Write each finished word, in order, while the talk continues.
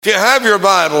If you have your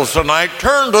Bibles tonight,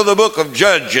 turn to the book of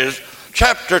Judges,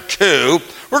 chapter 2.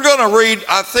 We're going to read,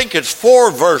 I think it's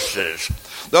 4 verses.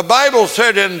 The Bible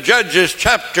said in Judges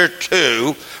chapter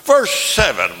 2, verse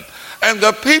 7, "And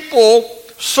the people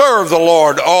served the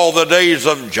Lord all the days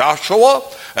of Joshua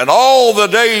and all the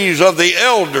days of the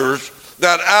elders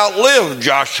that outlived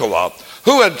Joshua,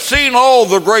 who had seen all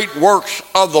the great works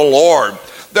of the Lord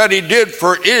that he did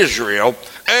for Israel.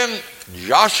 And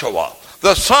Joshua,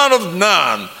 the son of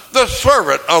Nun, the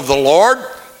servant of the Lord,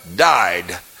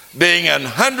 died, being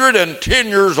 110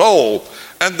 years old,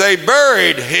 and they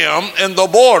buried him in the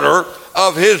border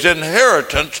of his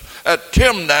inheritance at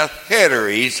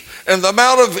Timnath-Heres in the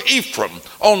mount of Ephraim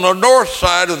on the north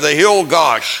side of the hill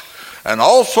Gosh. And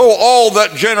also all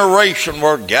that generation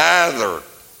were gathered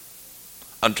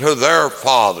unto their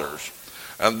fathers.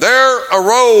 And there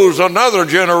arose another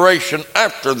generation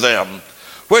after them,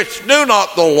 which knew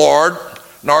not the Lord,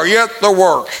 nor yet the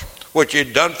works which he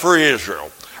had done for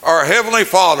Israel." Our Heavenly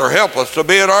Father, help us to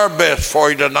be at our best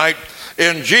for you tonight.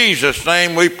 In Jesus'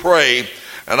 name we pray.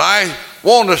 And I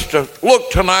want us to look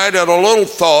tonight at a little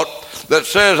thought that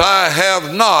says, I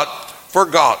have not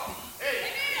forgotten.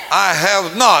 I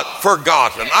have not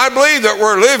forgotten. I believe that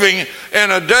we're living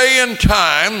in a day and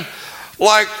time,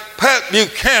 like Pat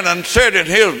Buchanan said in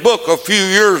his book a few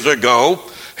years ago.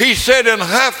 He said, in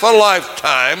half a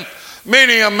lifetime,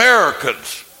 many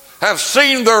Americans have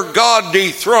seen their God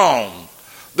dethroned,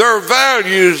 their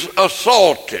values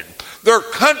assaulted, their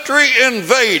country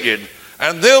invaded,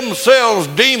 and themselves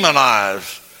demonized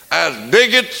as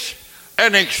bigots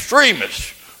and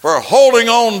extremists for holding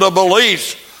on to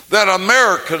beliefs that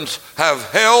Americans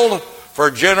have held for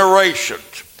generations.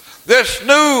 This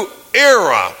new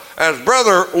era, as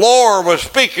Brother Lohr was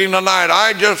speaking tonight,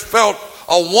 I just felt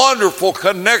a wonderful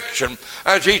connection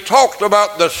as he talked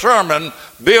about the sermon,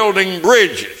 Building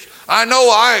Bridges. I know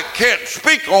I can't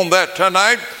speak on that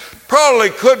tonight, probably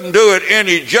couldn't do it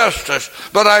any justice,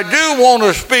 but I do want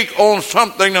to speak on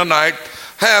something tonight.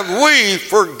 Have we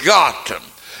forgotten?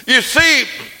 You see,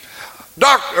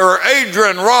 Dr.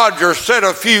 Adrian Rogers said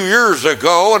a few years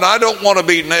ago, and I don't want to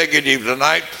be negative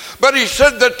tonight, but he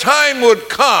said the time would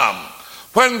come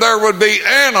when there would be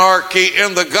anarchy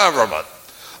in the government,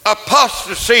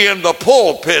 apostasy in the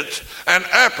pulpits, and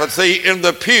apathy in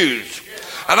the pews.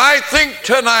 And I think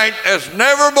tonight, as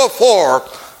never before,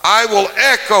 I will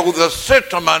echo the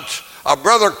sentiments of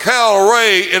Brother Cal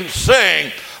Ray in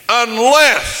saying,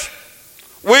 unless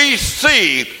we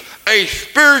see a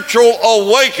spiritual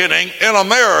awakening in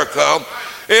America,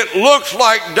 it looks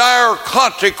like dire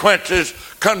consequences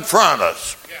confront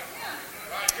us.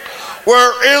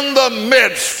 We're in the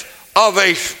midst of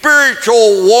a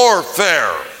spiritual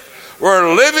warfare.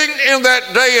 We're living in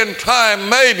that day and time,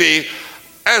 maybe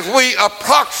as we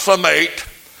approximate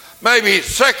maybe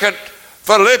 2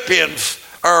 Philippians,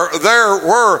 or there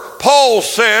where Paul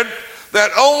said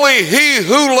that only he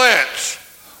who lets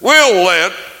will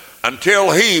let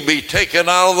until he be taken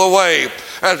out of the way.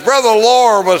 As Brother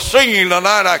Lohr was singing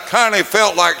tonight, I kind of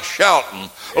felt like shouting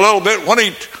a little bit when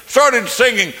he started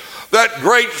singing that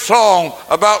great song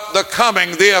about the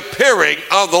coming, the appearing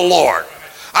of the Lord.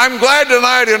 I'm glad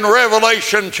tonight in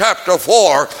Revelation chapter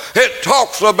 4, it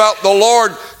talks about the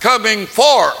Lord coming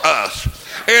for us.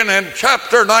 And in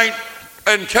chapter 19,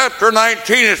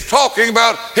 it's talking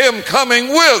about him coming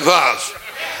with us.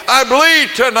 I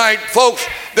believe tonight, folks,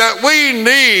 that we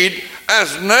need,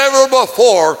 as never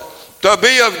before, to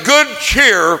be of good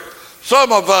cheer.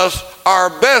 Some of us, our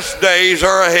best days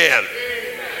are ahead.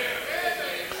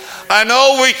 I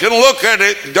know we can look at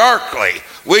it darkly.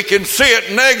 We can see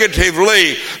it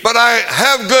negatively, but I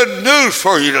have good news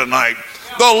for you tonight.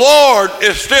 The Lord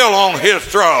is still on his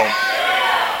throne.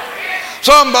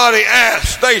 Somebody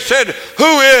asked, they said,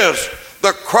 who is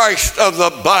the Christ of the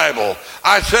Bible?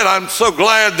 I said, I'm so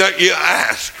glad that you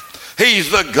asked. He's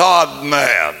the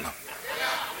God-man.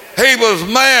 He was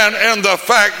man in the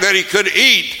fact that he could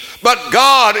eat, but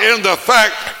God in the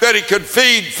fact that he could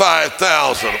feed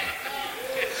 5,000.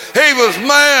 He was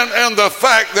man in the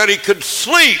fact that he could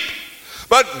sleep,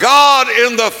 but God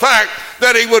in the fact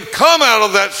that he would come out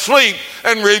of that sleep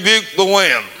and rebuke the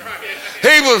wind.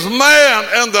 He was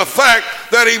man in the fact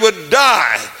that he would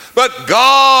die, but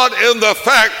God in the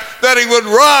fact that he would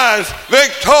rise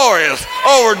victorious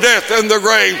over death and the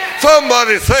grave.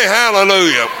 Somebody say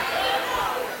hallelujah.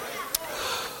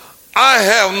 I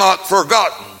have not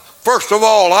forgotten. First of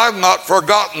all, I've not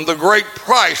forgotten the great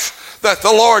price that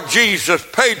the Lord Jesus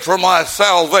paid for my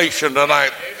salvation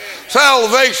tonight.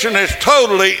 Salvation is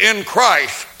totally in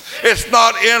Christ. It's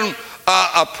not in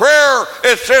a prayer,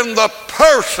 it's in the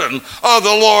person of the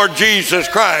Lord Jesus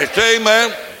Christ.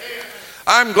 Amen.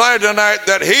 I'm glad tonight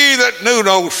that he that knew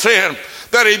no sin,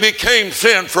 that he became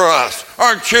sin for us.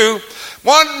 Aren't you?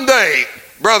 One day,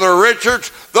 Brother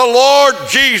Richards, the Lord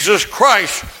Jesus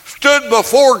Christ stood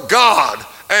before God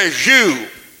as you,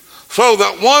 so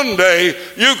that one day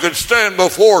you could stand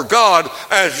before God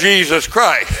as Jesus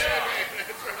Christ.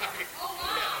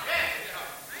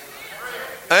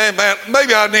 Amen.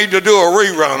 Maybe I need to do a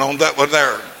rerun on that one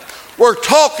there. We're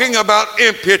talking about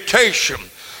imputation.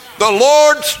 The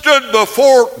Lord stood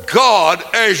before God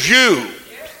as you,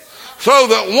 so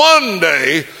that one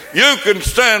day you can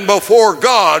stand before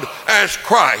God as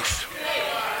Christ.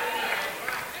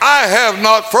 I have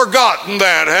not forgotten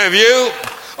that, have you?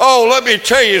 Oh, let me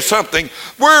tell you something.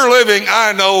 We're living,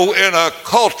 I know, in a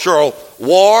cultural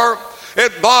war.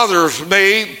 It bothers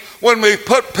me when we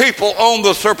put people on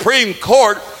the Supreme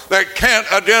Court that can't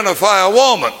identify a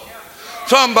woman.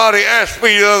 Somebody asked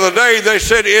me the other day, they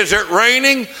said, is it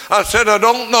raining? I said, I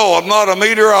don't know. I'm not a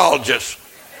meteorologist.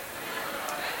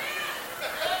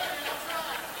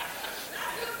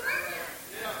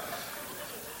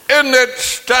 Isn't it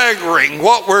staggering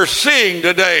what we're seeing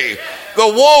today? The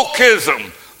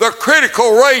wokeism, the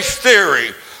critical race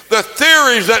theory, the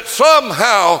theories that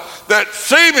somehow, that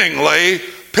seemingly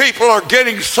people are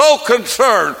getting so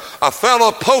concerned. A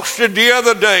fellow posted the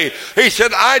other day, he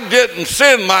said, I didn't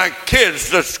send my kids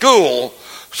to school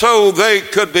so they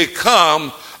could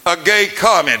become a gay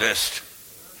communist.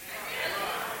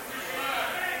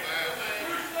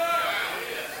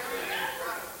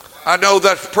 I know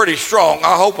that's pretty strong.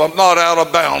 I hope I'm not out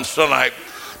of bounds tonight.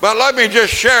 But let me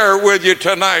just share with you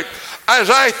tonight, as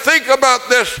I think about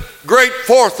this great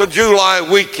 4th of July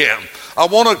weekend, I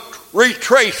want to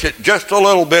retrace it just a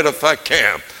little bit if I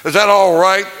can. Is that all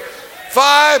right?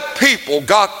 5 people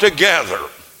got together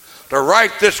to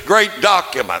write this great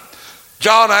document.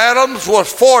 John Adams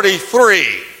was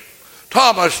 43.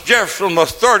 Thomas Jefferson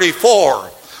was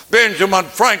 34. Benjamin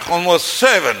Franklin was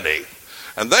 70.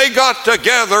 And they got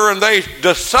together and they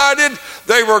decided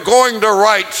they were going to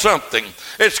write something.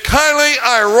 It's kindly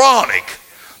ironic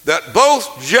that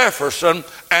both Jefferson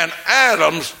and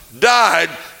Adams died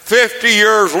 50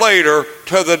 years later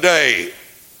to the day.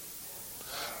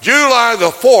 July the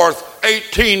 4th,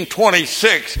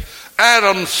 1826,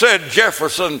 Adams said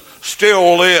Jefferson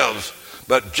still lives.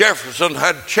 But Jefferson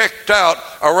had checked out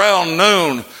around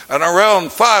noon, and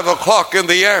around 5 o'clock in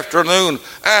the afternoon,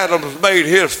 Adams made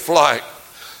his flight.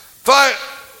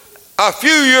 A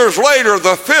few years later,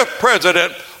 the 5th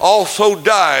president also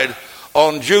died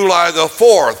on July the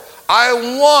 4th. I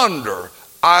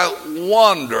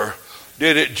wonder,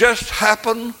 did it just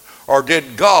happen, or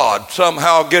did God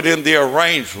somehow get in the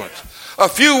arrangements? A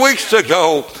few weeks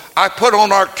ago, I put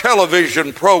on our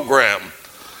television program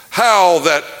how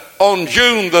that on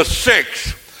June the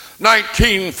 6th,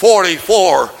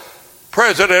 1944,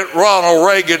 President Ronald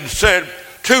Reagan said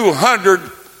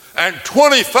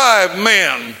 225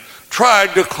 men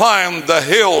tried to climb the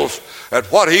hills at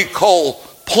what he called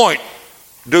Point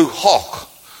du Hoc,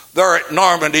 there at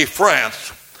Normandy,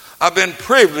 France. I've been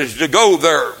privileged to go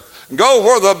there, go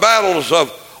where the battles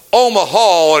of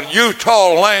Omaha and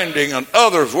Utah Landing and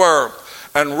others were.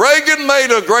 And Reagan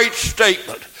made a great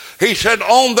statement. He said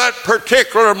on that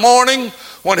particular morning,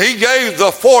 when he gave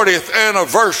the 40th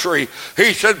anniversary,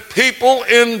 he said people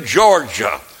in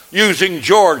Georgia, using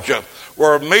Georgia,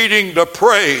 were meeting to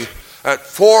pray at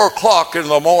 4 o'clock in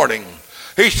the morning.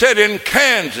 He said in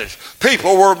Kansas,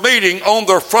 people were meeting on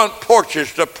their front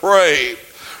porches to pray.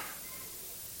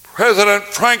 President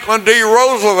Franklin D.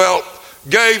 Roosevelt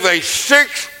gave a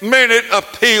 6-minute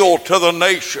appeal to the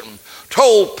nation,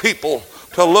 told people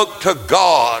to look to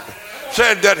God,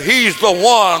 said that he's the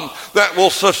one that will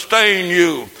sustain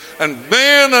you. And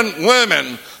men and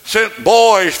women sent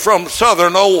boys from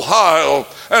southern Ohio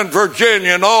and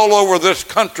Virginia and all over this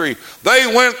country. They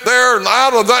went there, and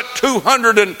out of that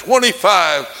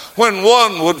 225, when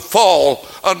one would fall,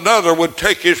 another would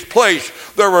take his place.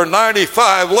 There were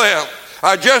 95 left.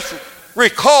 I just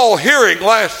recall hearing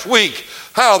last week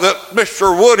how that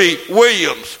Mr. Woody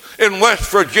Williams in West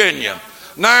Virginia,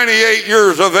 98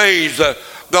 years of age,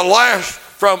 the last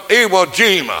from Iwo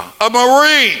Jima, a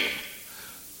Marine,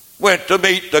 went to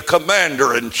meet the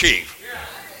commander-in-chief.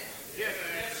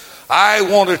 I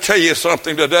want to tell you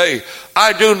something today.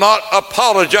 I do not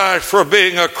apologize for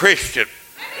being a Christian.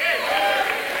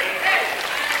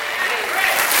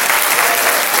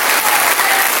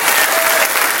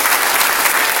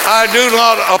 I do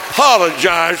not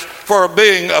apologize for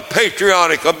being a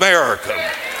patriotic American.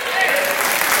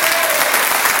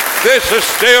 This is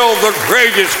still the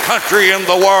greatest country in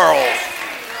the world.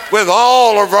 with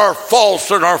all of our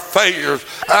faults and our failures,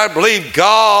 I believe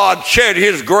God shed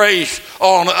his grace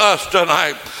on us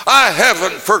tonight. I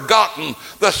haven't forgotten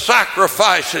the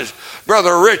sacrifices,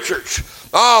 Brother Richards,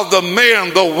 of the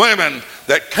men, the women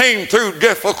that came through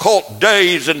difficult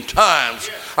days and times.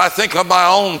 I think of my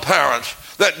own parents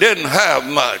that didn't have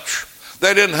much.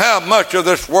 They didn't have much of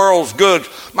this world's goods.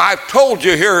 I've told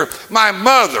you here, my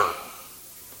mother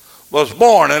was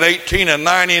born in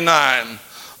 1899.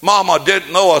 Mama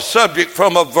didn't know a subject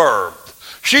from a verb.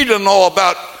 She didn't know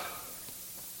about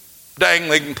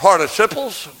dangling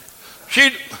participles.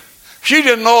 She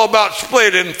didn't know about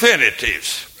split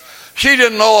infinitives. She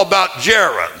didn't know about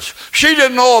gerunds. She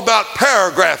didn't know about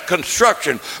paragraph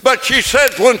construction. But she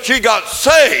said when she got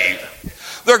saved,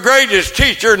 the greatest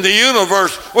teacher in the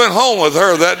universe went home with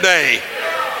her that day.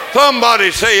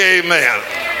 Somebody say amen.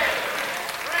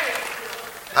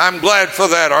 I'm glad for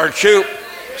that, aren't you?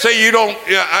 See, you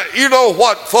know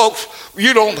what, folks?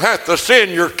 You don't have to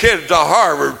send your kids to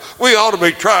Harvard. We ought to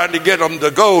be trying to get them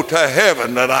to go to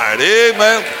heaven tonight.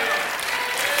 Amen.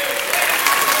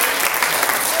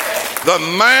 The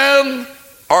man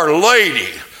or lady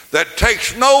that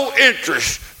takes no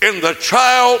interest in the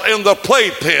child in the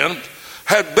playpen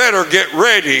had better get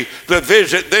ready to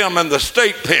visit them in the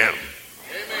state pen.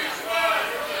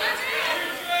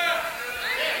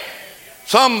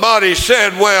 Somebody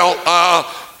said, well,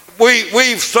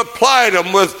 we've supplied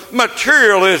them with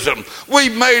materialism.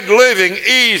 We've made living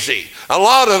easy. A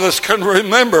lot of us can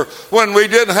remember when we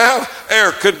didn't have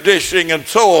air conditioning and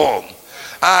so on.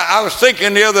 I was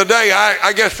thinking the other day,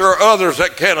 I guess there are others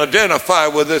that can identify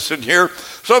with this in here.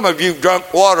 Some of you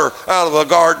drunk water out of a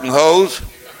garden hose.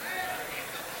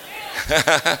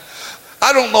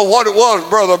 I don't know what it was,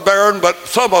 Brother Barron, but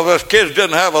some of us kids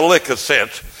didn't have a lick of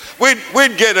sense.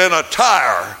 We'd get in a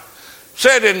tire,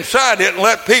 sit inside it, and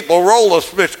let people roll a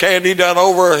Smith candy down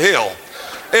over a hill.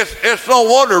 It's no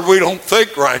wonder we don't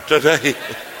think right today.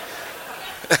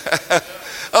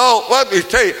 Oh, let me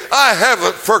tell you, I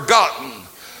haven't forgotten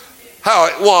how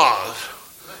it was.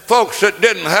 Folks that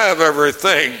didn't have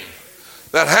everything,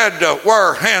 that had to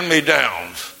wear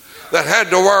hand-me-downs, that had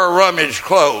to wear rummage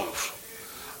clothes.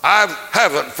 I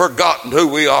haven't forgotten who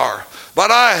we are. But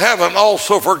I haven't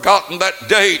also forgotten that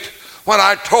date when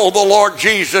I told the Lord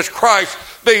Jesus Christ,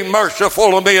 be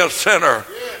merciful to me, a sinner.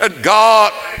 And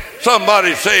God,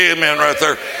 somebody say amen right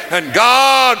there. And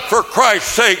God, for Christ's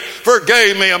sake,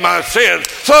 forgave me of my sins.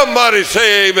 Somebody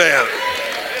say amen.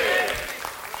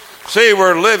 See,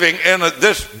 we're living in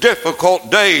this difficult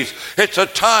days. It's a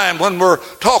time when we're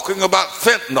talking about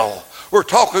fentanyl. We're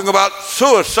talking about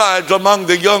suicides among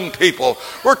the young people.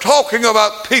 We're talking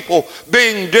about people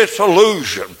being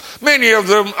disillusioned. Many of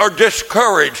them are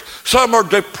discouraged. Some are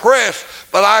depressed.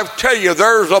 But I tell you,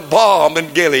 there's a balm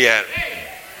in Gilead.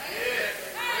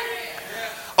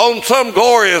 On some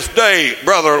glorious day,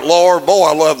 Brother Lord, boy,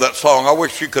 I love that song. I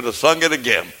wish you could have sung it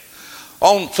again.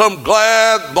 On some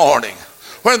glad morning,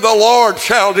 when the Lord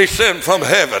shall descend from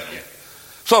heaven.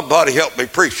 Somebody help me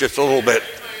preach this a little bit.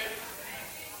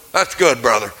 That's good,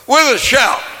 brother. With a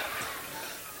shout.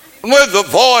 With the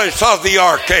voice of the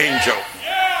archangel.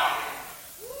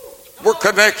 We're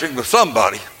connecting with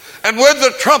somebody. And with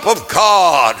the trump of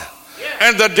God.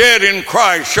 And the dead in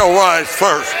Christ shall rise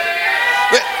first.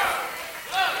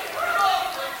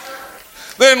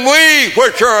 Then we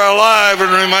which are alive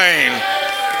and remain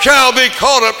shall be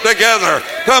caught up together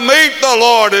to meet the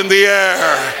Lord in the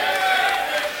air.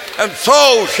 And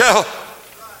so shall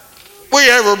we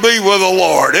ever be with the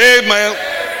Lord. Amen.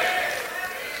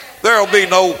 There'll be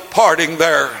no parting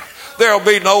there. There'll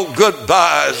be no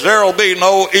goodbyes. There'll be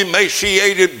no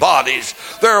emaciated bodies.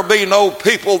 There'll be no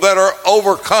people that are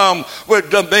overcome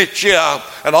with dementia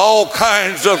and all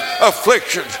kinds of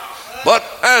afflictions. But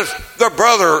as the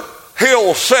brother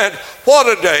Hill said, what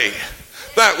a day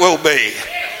that will be.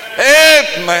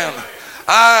 Amen.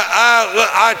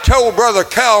 I told Brother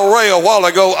Cal Ray a while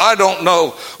ago, I don't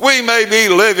know. We may be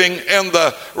living in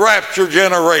the rapture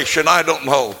generation. I don't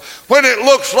know. When it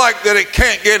looks like that it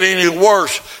can't get any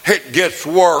worse, it gets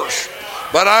worse.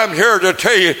 But I'm here to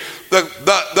tell you,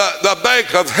 the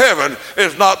bank of heaven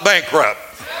is not bankrupt.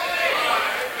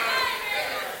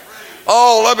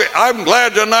 Oh, I'm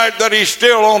glad tonight that he's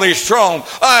still on his throne.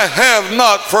 I have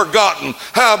not forgotten.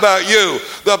 How about you?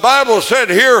 The Bible said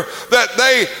here that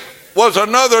they was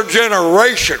another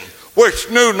generation which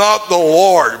knew not the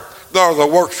Lord, nor the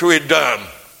works we had done.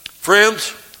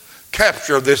 Friends,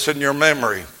 capture this in your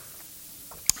memory.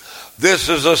 This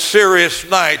is a serious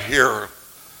night here.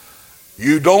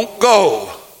 You don't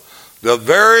go to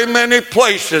very many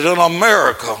places in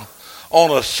America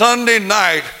on a Sunday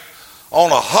night,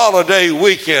 on a holiday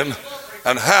weekend,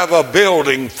 and have a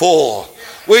building full.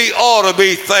 We ought to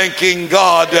be thanking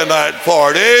God tonight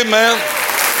for it. Amen.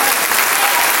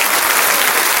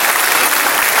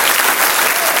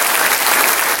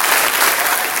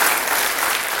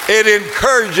 It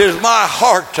encourages my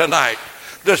heart tonight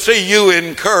to see you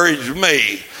encourage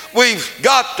me. We've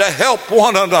got to help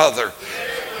one another.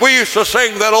 We used to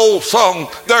sing that old song,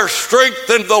 "There's strength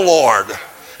in the Lord."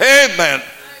 Amen.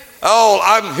 Oh,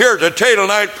 I'm here to tell you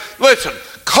tonight, listen,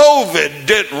 COVID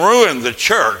didn't ruin the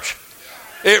church.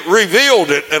 It revealed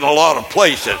it in a lot of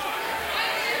places.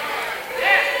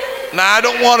 Now, I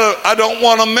don't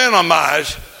want to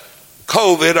minimize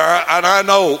COVID, and I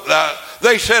know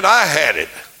they said I had it.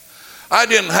 I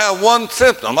didn't have one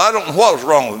symptom. I don't know what was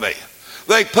wrong with me.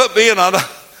 They put me in a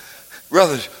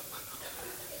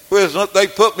they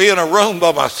put me in a room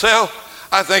by myself.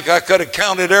 I think I could have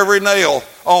counted every nail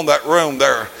on that room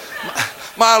there.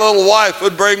 My little wife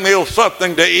would bring me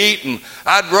something to eat, and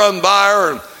I'd run by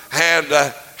her,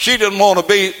 and she didn't want to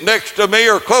be next to me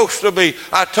or close to me.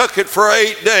 I took it for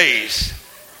 8 days.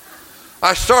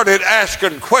 I started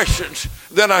asking questions,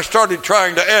 then I started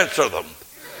trying to answer them.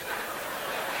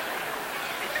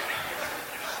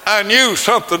 I knew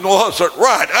something wasn't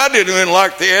right. I didn't even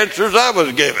like the answers I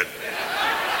was given.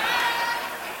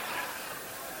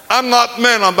 I'm not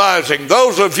minimizing.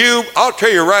 Those of you, I'll tell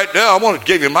you right now, I want to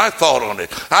give you my thought on it.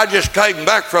 I just came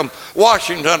back from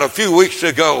Washington a few weeks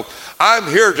ago. I'm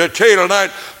here to tell you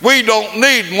tonight, we don't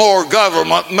need more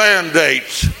government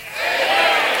mandates.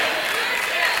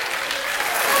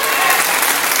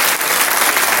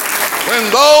 When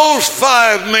those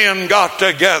 5 men got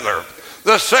together,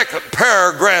 the second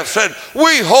paragraph said,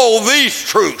 "We hold these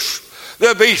truths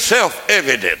to be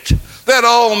self-evident, that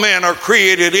all men are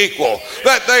created equal,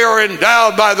 that they are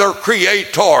endowed by their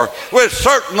Creator with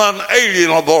certain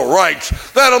unalienable rights,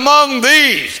 that among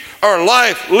these are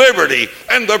life, liberty,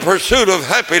 and the pursuit of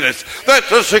happiness, that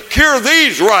to secure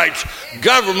these rights,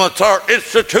 governments are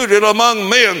instituted among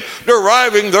men,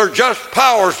 deriving their just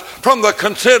powers from the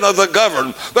consent of the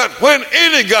governed, that when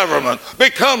any government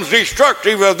becomes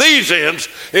destructive of these ends,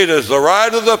 it is the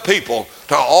right of the people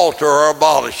to alter or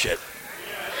abolish it."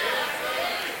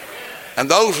 And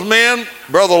those men,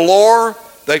 Brother Lohr,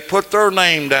 they put their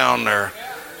name down there.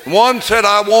 One said,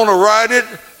 "I want to write it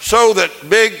so that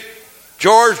Big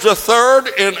George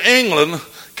III in England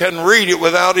can read it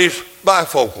without his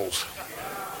bifocals."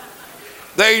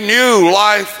 They knew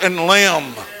life and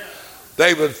limb.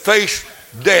 They would face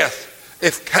death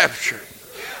if captured.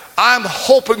 I'm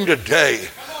hoping today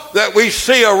that we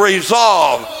see a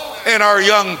resolve in our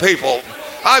young people.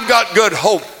 I've got good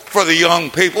hope for the young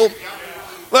people.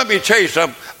 Let me tell you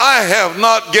something. I have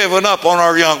not given up on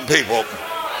our young people.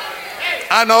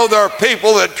 I know there are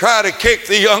people that try to kick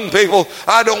the young people.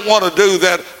 I don't want to do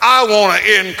that. I want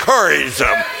to encourage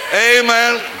them.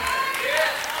 Amen.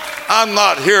 I'm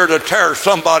not here to tear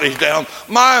somebody down.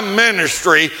 My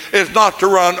ministry is not to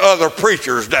run other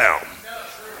preachers down.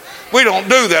 We don't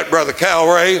do that, Brother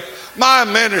Calray. My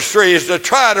ministry is to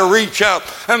try to reach out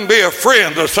and be a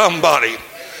friend to somebody,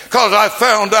 because I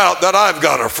found out that I've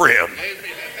got a friend.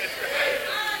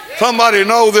 Somebody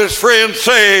know this friend?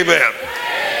 Say amen.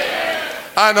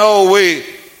 I know a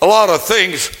lot of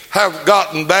things have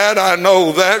gotten bad. I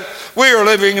know that. We are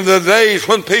living in the days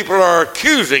when people are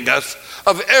accusing us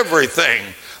of everything.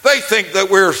 They think that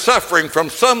we're suffering from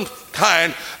some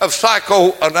kind of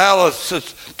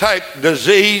psychoanalysis type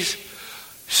disease.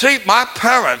 See, my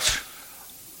parents,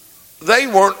 they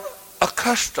weren't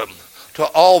accustomed to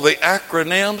all the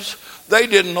acronyms. They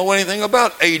didn't know anything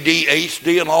about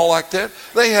ADHD and all like that.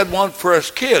 They had one for us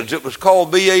kids. It was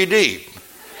called BAD.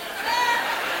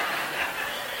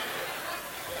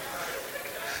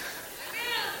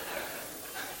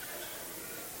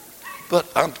 But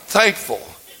I'm thankful.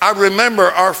 I remember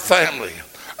our family.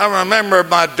 I remember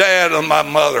my dad and my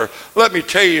mother. Let me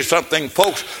tell you something,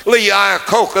 folks. Lee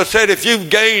Iacocca said, if you've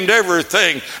gained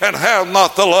everything and have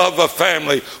not the love of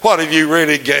family, what have you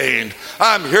really gained?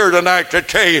 I'm here tonight to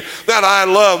tell you that I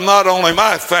love not only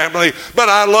my family, but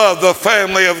I love the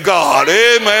family of God.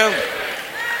 Amen.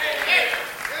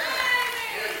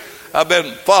 I've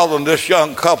been following this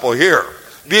young couple here.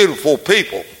 Beautiful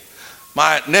people.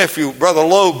 My nephew, Brother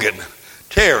Logan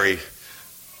Terry,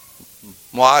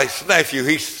 my nephew,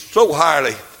 he's so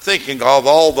highly thinking of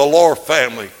all the Lohr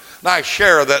family, and I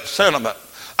share that sentiment.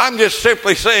 I'm just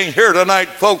simply saying here tonight,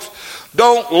 folks,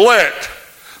 don't let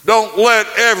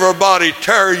everybody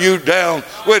tear you down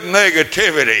with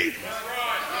negativity.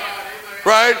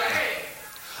 Right?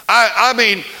 I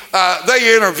mean,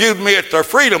 they interviewed me at the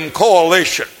Freedom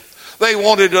Coalition. They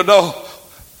wanted to know,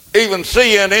 even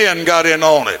CNN got in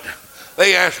on it.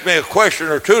 They asked me a question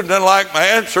or two and didn't like my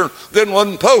answer, then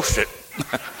wouldn't post it.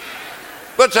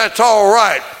 But that's all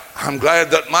right. I'm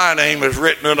glad that my name is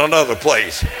written in another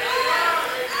place.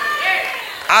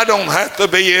 I don't have to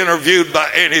be interviewed by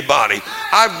anybody.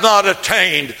 I've not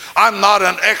attained. I'm not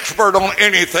an expert on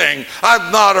anything.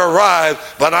 I've not arrived,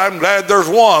 but I'm glad there's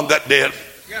one that did.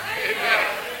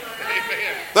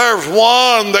 There's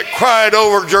one that cried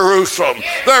over Jerusalem.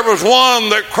 There was one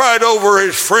that cried over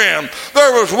his friend.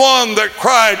 There was one that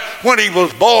cried when he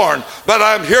was born. But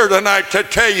I'm here tonight to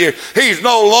tell you, he's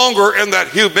no longer in that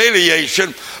humiliation,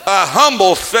 a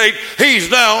humble state.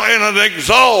 He's now in an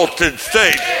exalted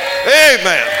state.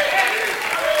 Amen.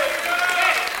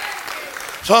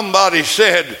 Somebody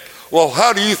said, well,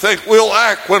 how do you think we'll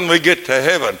act when we get to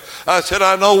heaven? I said,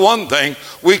 I know one thing.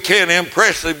 We can't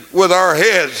impress him with our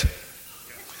heads.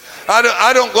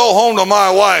 I don't go home to my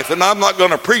wife, and I'm not going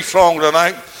to preach long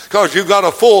tonight because you've got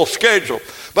a full schedule.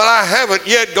 But I haven't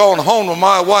yet gone home to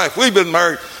my wife. We've been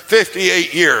married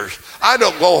 58 years. I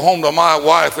don't go home to my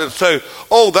wife and say,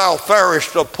 oh, thou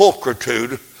fairest of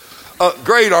pulchritude,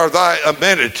 great are thy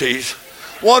amenities.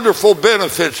 Wonderful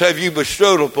benefits have you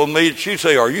bestowed upon me. And she'd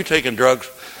say, are you taking drugs?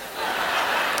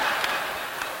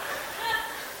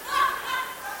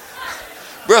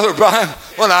 Brother Brian,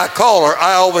 when I call her,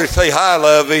 I always say, hi,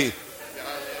 Lovey.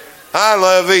 Hi,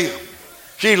 Lovey.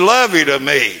 She's lovey to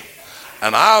me.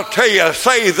 And I'll tell you, I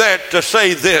say that to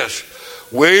say this.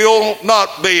 We'll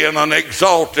not be in an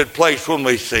exalted place when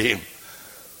we see him.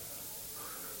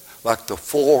 Like the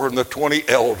 4 and the 20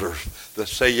 elders that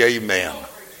say amen.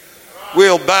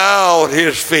 We'll bow at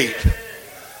his feet.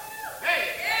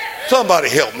 Somebody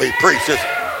help me preach this.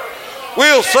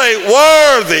 We'll say,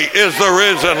 worthy is the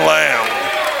risen Lamb.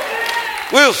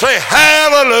 We'll say,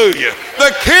 hallelujah.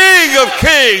 The King of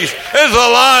Kings is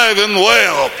alive and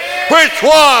well, which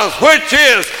was, which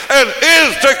is, and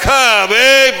is to come.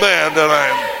 Amen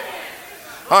tonight.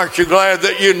 Aren't you glad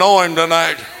that you know him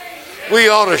tonight? We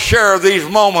ought to share these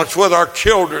moments with our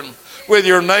children, with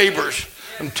your neighbors,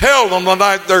 and tell them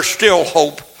tonight there's still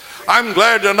hope. I'm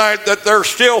glad tonight that there's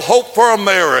still hope for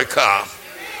America.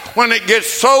 When it gets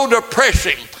so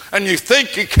depressing and you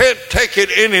think you can't take it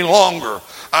any longer,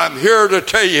 I'm here to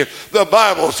tell you, the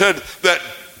Bible said that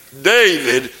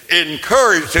David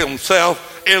encouraged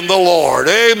himself in the Lord.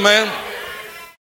 Amen.